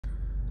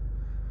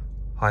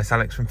Hi, it's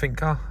Alex from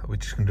Thinkcar. We're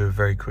just going to do a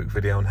very quick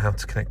video on how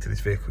to connect to this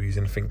vehicle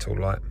using a Thinktool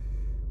Lite.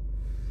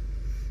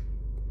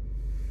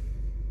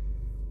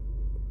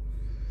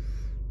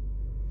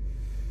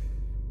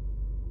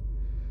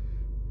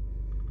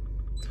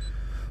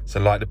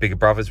 So like the bigger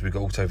brothers, we've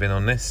got auto VIN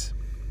on this.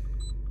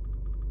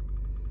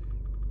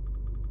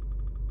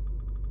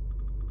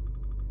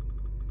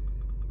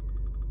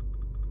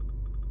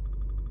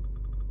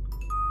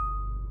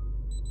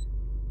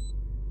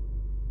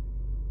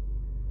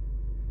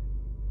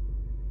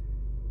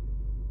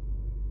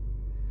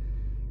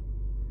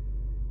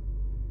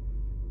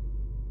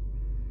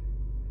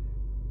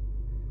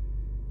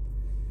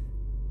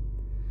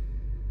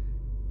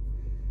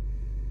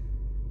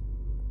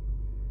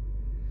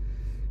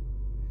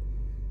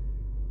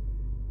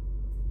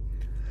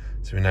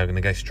 So we're now going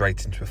to go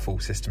straight into a full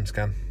system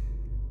scan.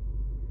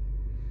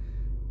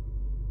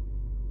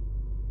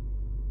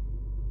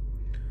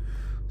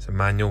 So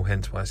manual,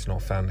 hence why it's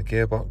not found the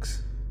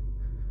gearbox.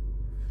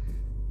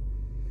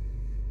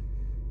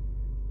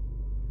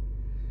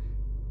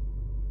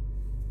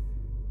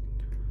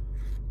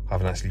 I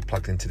haven't actually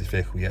plugged into this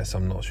vehicle yet, so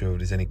I'm not sure if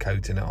there's any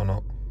codes in it or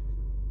not.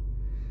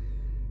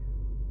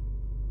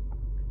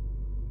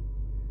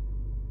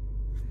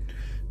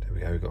 There we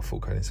go, we've got a full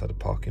code inside the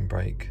parking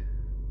brake.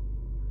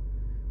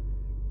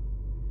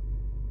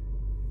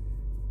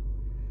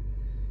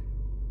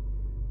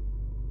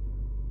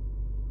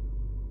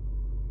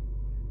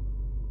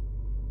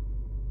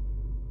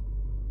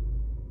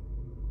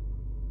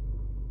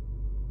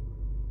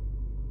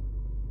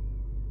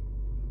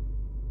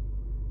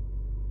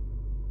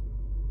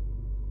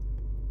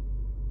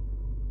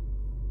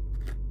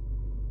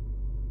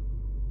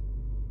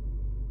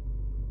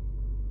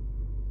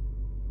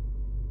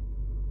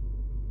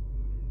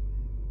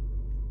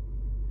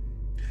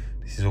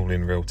 This is all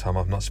in real time.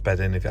 I've not sped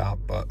any of it up,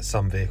 but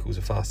some vehicles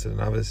are faster than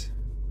others.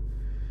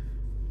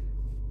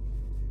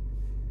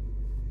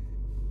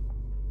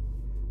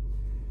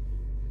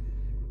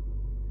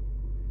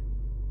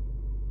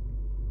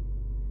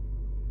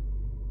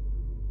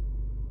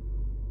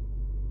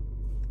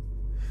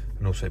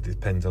 And also it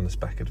depends on the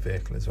spec of the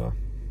vehicle as well.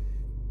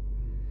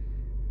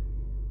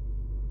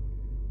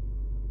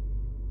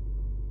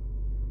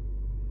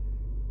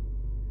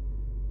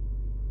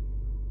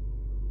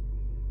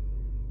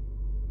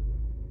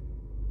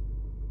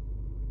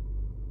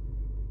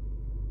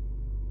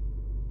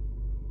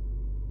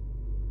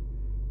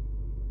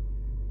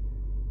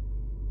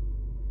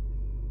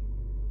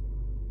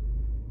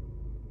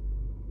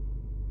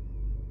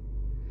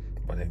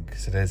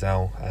 So there's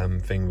our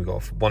thing. We've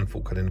got one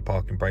fault code in the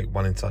parking brake,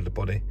 one inside the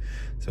body.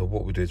 So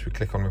what we do is we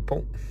click on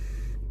report.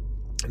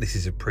 This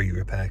is a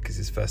pre-repair because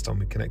it's the first time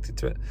we connected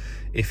to it.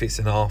 If it's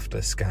an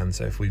after scan,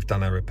 so if we've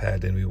done our repair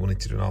then we wanted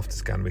to do an after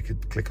scan, we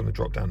could click on the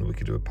drop down and we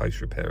could do a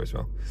post repair as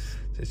well.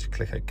 So just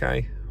click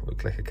OK. We'll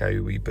click OK.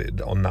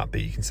 On that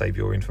bit you can save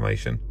your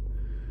information.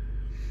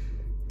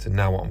 So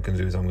now what I'm going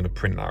to do is I'm going to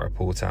print that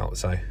report out.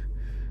 So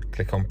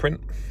click on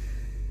print.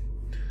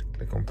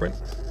 Click on print.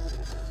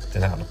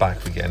 Then out the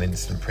back we get an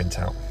instant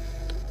printout.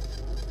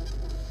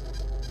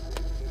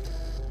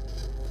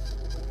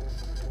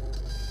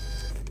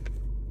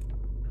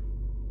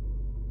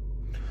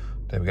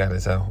 There we go,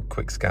 there's our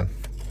quick scan.